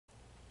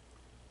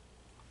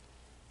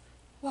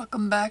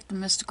Welcome back to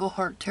Mystical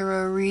Heart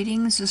Tarot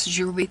Readings. This is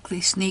your weekly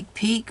sneak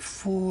peek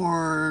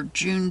for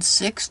June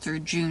 6th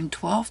through June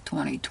 12th,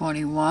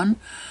 2021.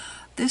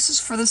 This is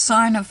for the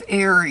sign of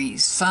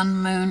Aries, Sun,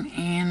 Moon,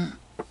 and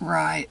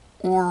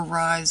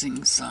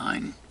rising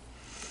sign.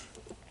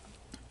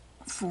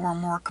 For a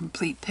more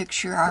complete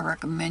picture, I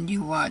recommend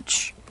you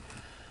watch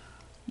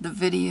the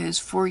videos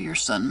for your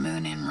Sun,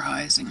 Moon, and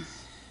Rising.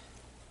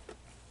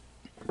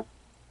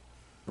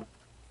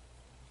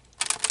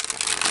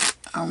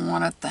 I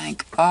want to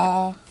thank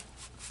all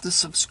the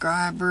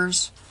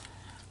subscribers.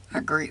 I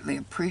greatly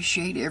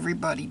appreciate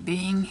everybody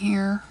being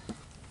here.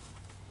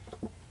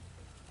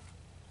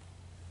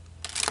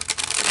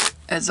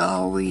 As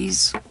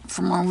always,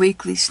 for my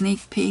weekly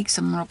sneak peeks,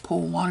 I'm going to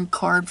pull one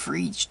card for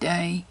each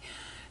day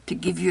to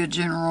give you a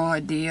general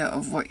idea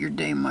of what your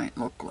day might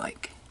look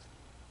like.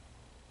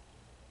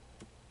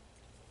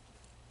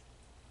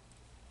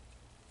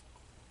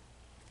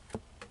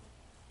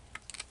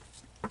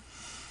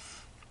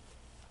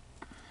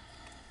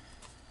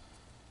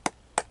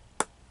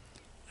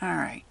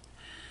 Alright,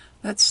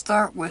 let's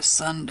start with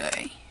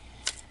Sunday.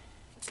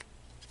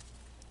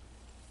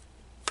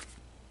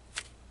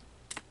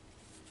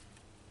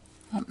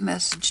 What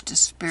message does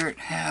Spirit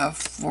have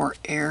for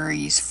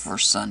Aries for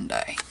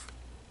Sunday?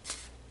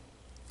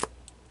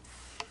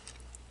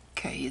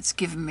 Okay, it's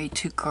given me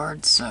two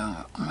cards,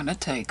 so I'm going to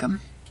take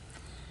them.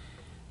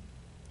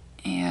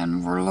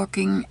 And we're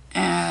looking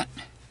at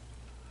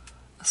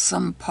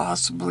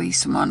possibly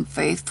some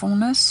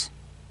unfaithfulness.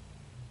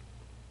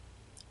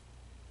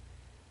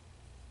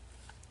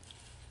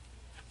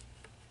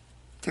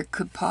 There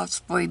could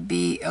possibly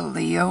be a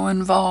Leo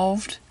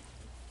involved.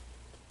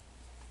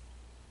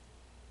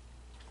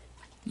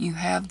 You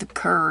have the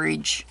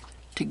courage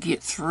to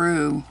get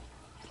through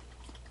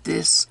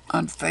this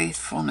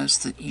unfaithfulness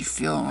that you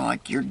feel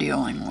like you're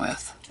dealing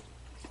with.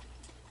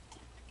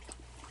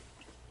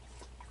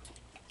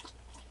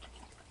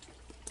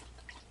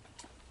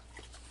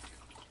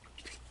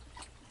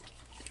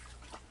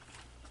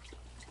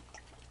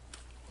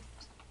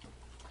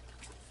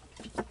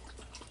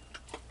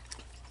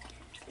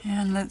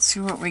 And let's see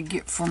what we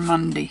get for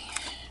Monday.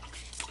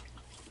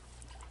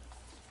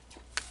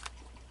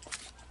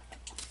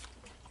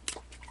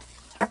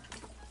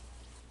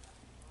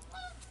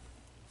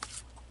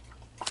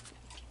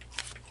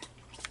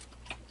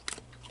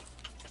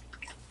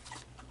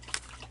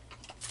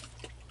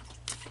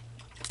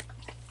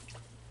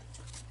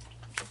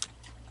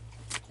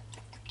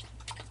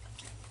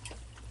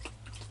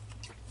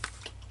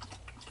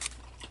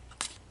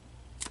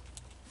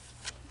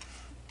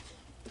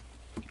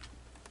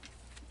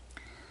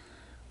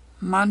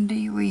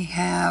 Monday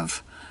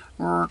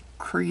we're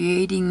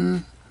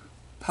creating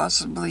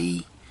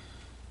possibly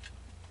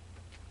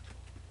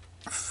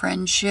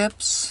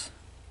friendships.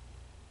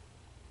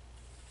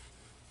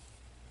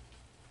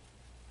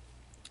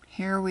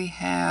 Here we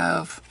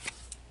have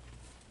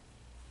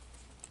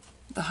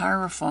the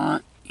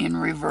Hierophant in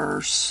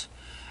reverse,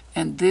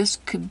 and this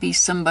could be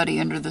somebody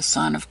under the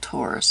sign of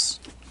Taurus.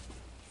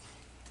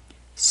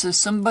 So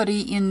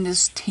somebody in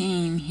this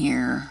team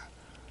here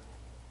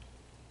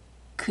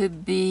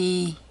could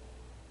be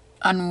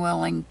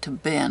unwilling to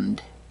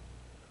bend.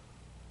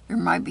 There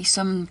might be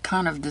some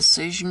kind of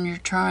decision you're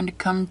trying to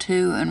come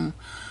to, and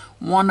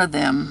one of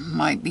them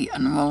might be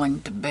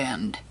unwilling to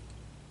bend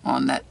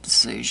on that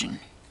decision.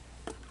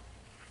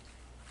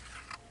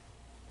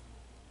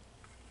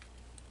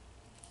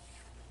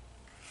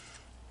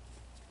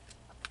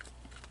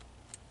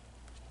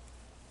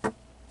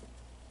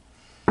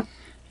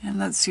 And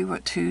let's see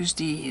what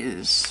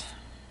Tuesday's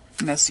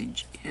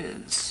message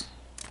is.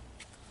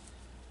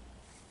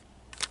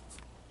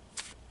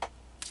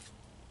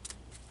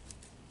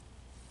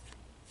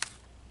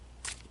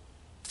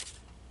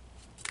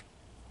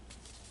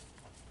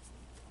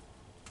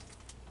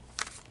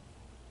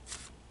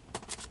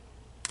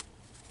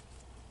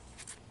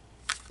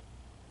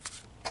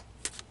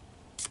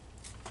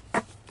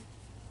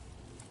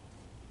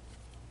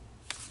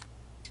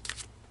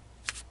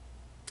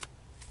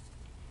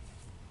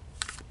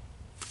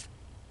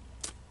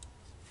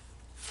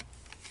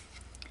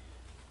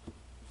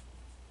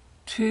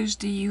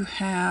 Tuesday you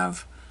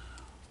have,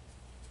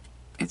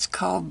 it's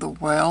called the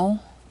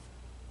Well,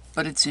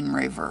 but it's in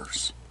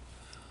reverse.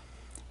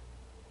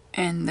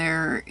 And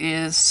there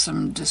is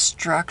some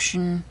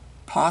destruction,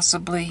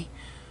 possibly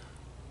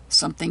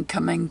something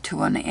coming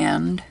to an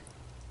end.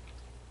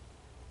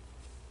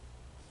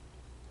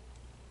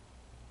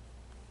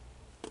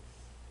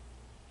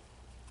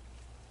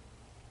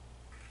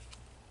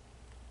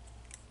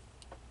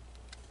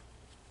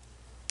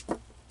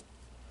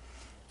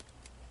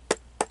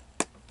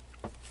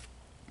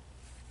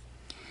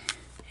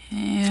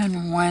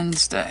 And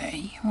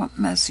Wednesday, what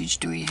message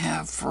do we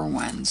have for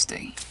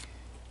Wednesday?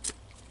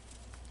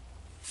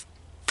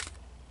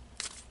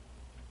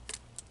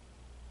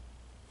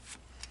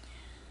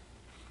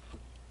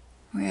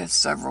 We have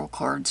several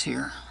cards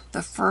here.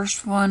 The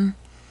first one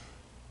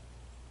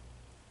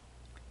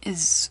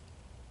is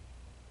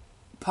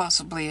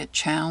possibly a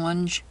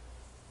challenge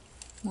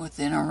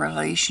within a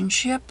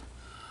relationship,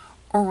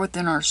 or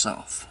within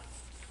ourselves.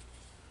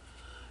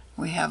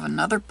 We have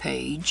another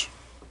page,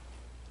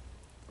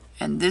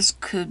 and this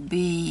could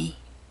be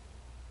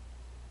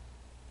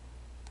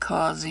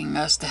causing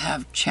us to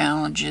have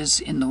challenges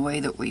in the way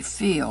that we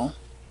feel.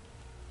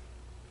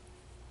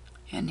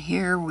 And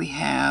here we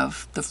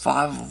have the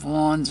Five of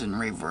Wands in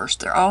reverse.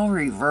 They're all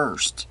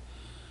reversed.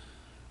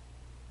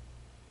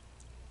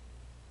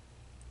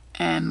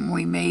 And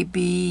we may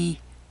be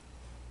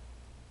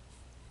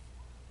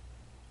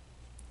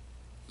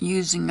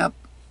using up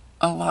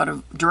a lot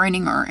of,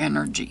 draining our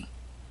energy.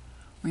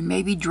 We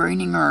may be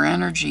draining our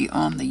energy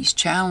on these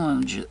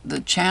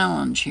the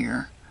challenge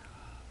here.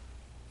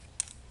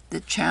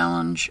 The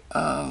challenge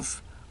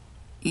of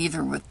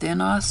either within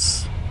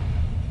us,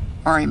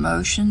 our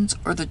emotions,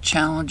 or the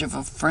challenge of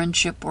a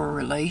friendship or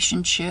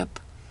relationship,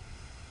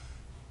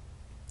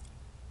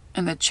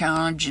 and the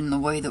challenge in the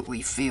way that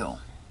we feel.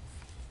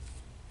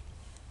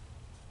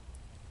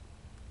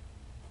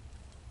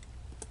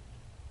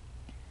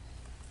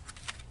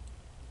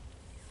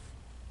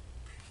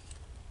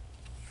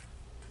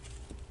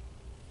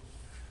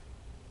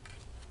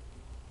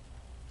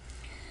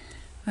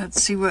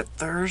 Let's see what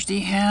Thursday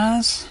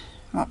has.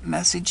 What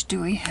message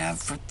do we have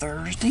for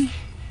Thursday?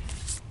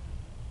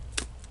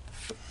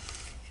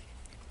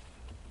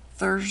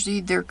 Thursday,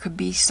 there could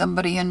be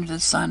somebody under the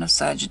sign of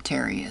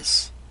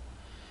Sagittarius.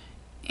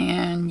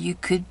 And you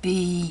could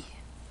be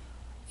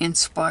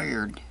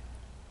inspired.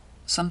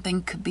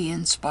 Something could be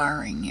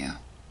inspiring you.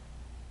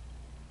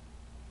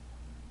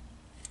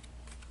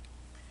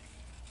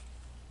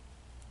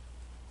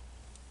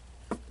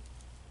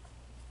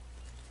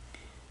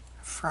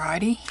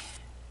 Friday.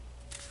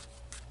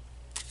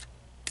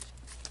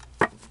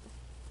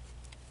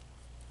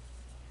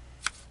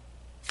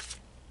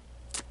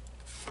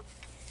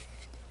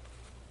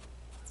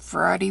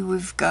 Friday,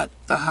 we've got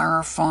the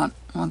Hierophant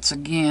once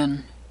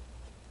again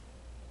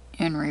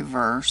in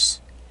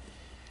reverse.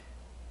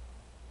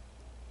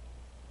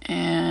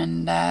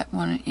 And that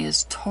one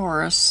is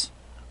Taurus.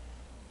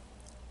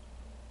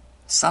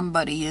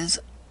 Somebody is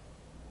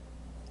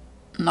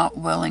not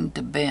willing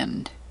to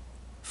bend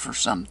for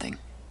something.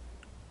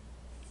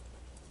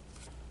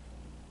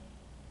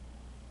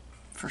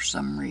 For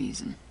some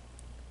reason.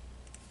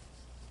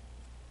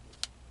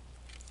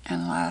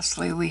 And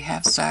lastly, we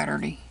have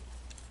Saturday.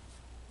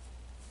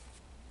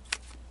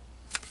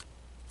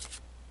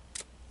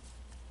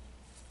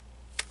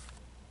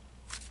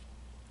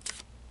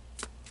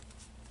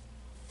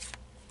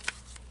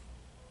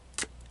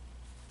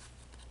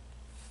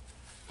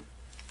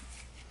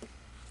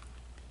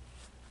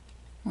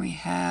 We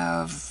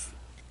have,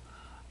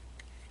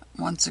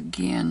 once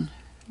again,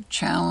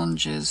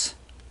 challenges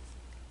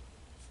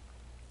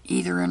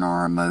either in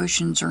our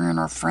emotions or in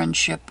our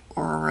friendship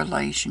or a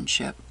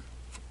relationship.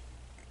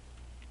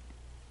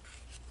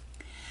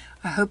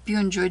 I hope you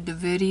enjoyed the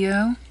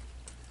video.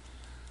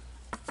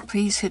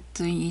 Please hit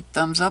the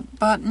thumbs up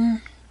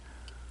button.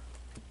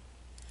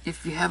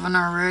 If you haven't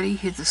already,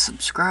 hit the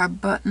subscribe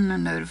button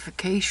and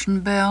notification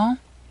bell.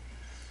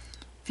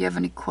 If you have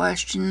any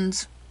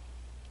questions,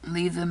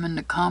 leave them in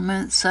the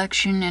comment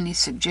section. Any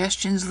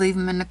suggestions, leave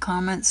them in the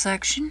comment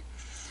section.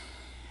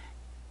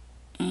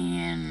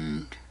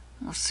 And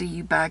we'll see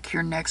you back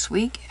here next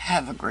week.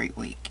 Have a great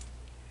week.